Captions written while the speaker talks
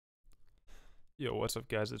Yo, what's up,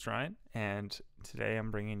 guys? It's Ryan, and today I'm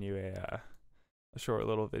bringing you a short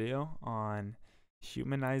little video on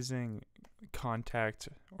humanizing contact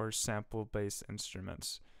or sample-based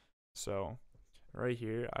instruments. So, right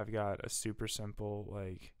here, I've got a super simple,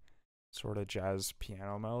 like, sort of jazz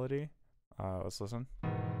piano melody. Let's listen.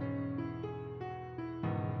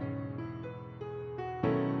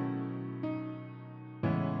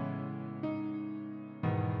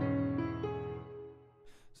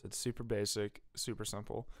 So it's super basic, super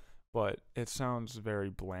simple, but it sounds very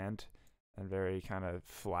bland and very kind of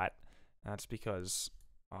flat. That's because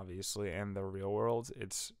obviously in the real world,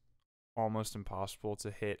 it's almost impossible to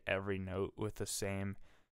hit every note with the same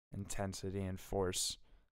intensity and force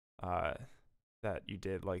uh, that you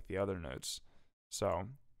did like the other notes. So,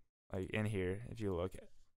 like in here, if you look,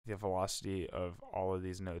 the velocity of all of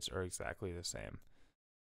these notes are exactly the same.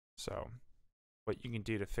 So, what you can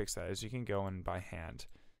do to fix that is you can go in by hand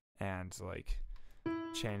and like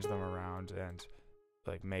change them around and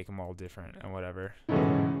like make them all different and whatever.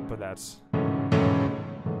 But that's a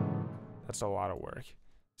lot of work.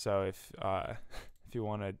 So if if you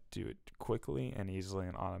want to do it quickly and easily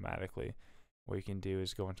and automatically, what you can do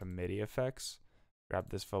is go into MIDI effects,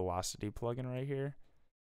 grab this velocity plugin right here,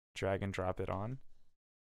 drag and drop it on,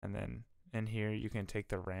 and then in here you can take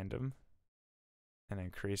the random and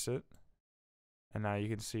increase it. And now you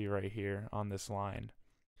can see right here on this line,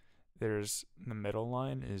 there's the middle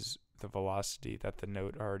line is the velocity that the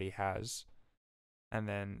note already has, and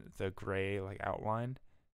then the gray like outline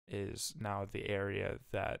is now the area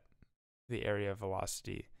of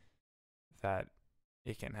velocity that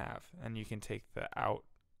it can have. And you can take the out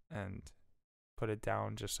and put it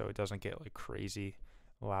down just so it doesn't get like crazy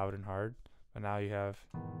loud and hard. But now you have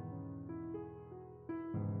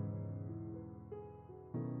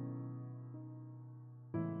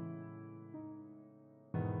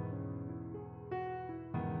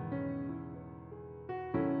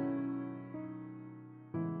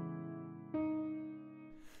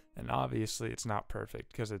and obviously it's not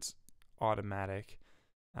perfect because it's automatic,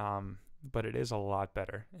 but it is a lot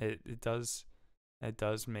better. It does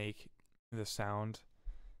make the sound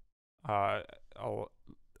uh, a,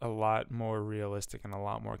 a lot more realistic and a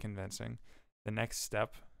lot more convincing. The next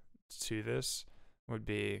step to this would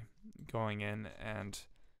be going in and,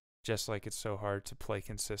 just like it's so hard to play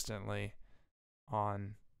consistently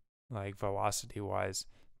on like velocity wise,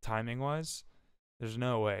 timing wise, there's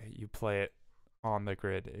no way you play it on the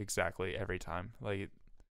grid exactly every time. Like,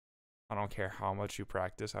 I don't care how much you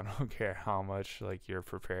practice, I don't care how much like you're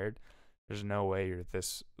prepared, there's no way you're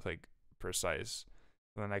this like precise.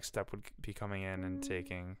 The next step would be coming in and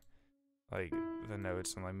taking like the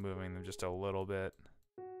notes and like moving them just a little bit,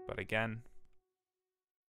 but again,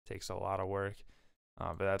 takes a lot of work.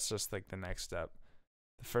 But that's just like the next step.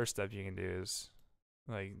 The first step you can do is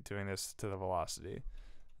like doing this to the velocity,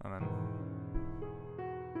 and then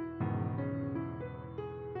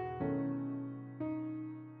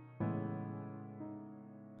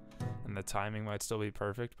the timing might still be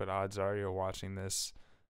perfect, but odds are you're watching this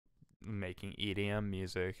making EDM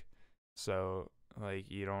music, so like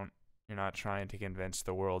you're not trying to convince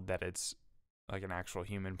the world that it's like an actual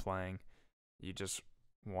human playing. You just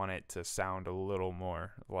want it to sound a little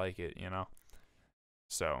more like it, you know?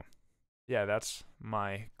 So yeah, that's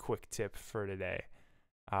my quick tip for today.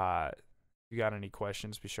 If you got any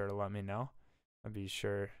questions, be sure to let me know. I'd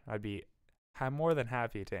be more than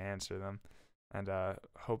happy to answer them. And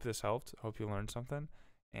hope this helped. Hope you learned something.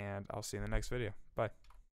 And I'll see you in the next video. Bye.